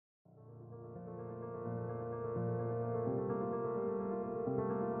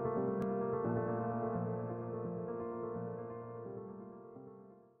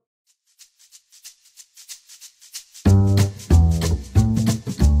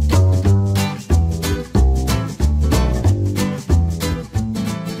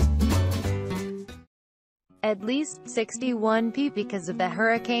at least 61 people because of the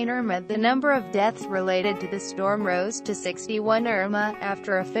Hurricane Irma. The number of deaths related to the storm rose to 61. Irma,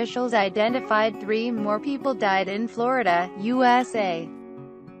 after officials identified 3 more people died in Florida, USA.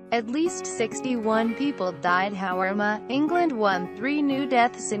 At least 61 people died. How Irma, England won. 3 new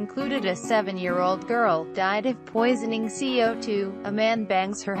deaths included a 7-year-old girl, died of poisoning CO2, a man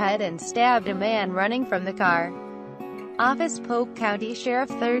bangs her head and stabbed a man running from the car. Office Polk County Sheriff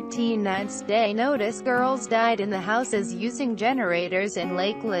 13 9th day notice girls died in the houses using generators in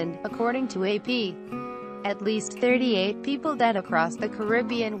Lakeland, according to AP. At least 38 people died across the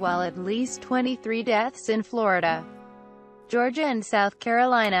Caribbean while at least 23 deaths in Florida, Georgia and South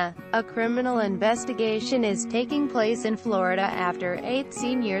Carolina. A criminal investigation is taking place in Florida after 8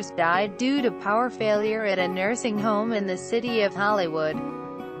 seniors died due to power failure at a nursing home in the city of Hollywood,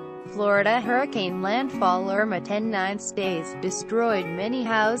 Florida. Hurricane landfall Irma 10 9th days destroyed many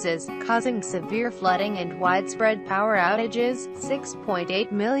houses, causing severe flooding and widespread power outages.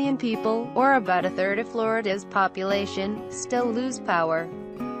 6.8 million people, or about a third of Florida's population, still lose power.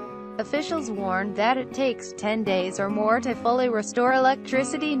 Officials warned that it takes 10 days or more to fully restore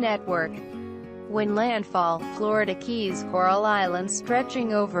electricity network. When landfall, Florida Keys Coral Island,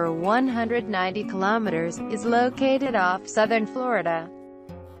 stretching over 190 kilometers, is located off southern Florida.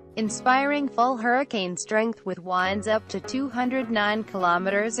 Inspiring full hurricane strength with winds up to 209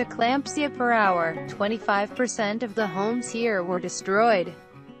 kilometers eclampsia per hour. 25% of the homes here were destroyed.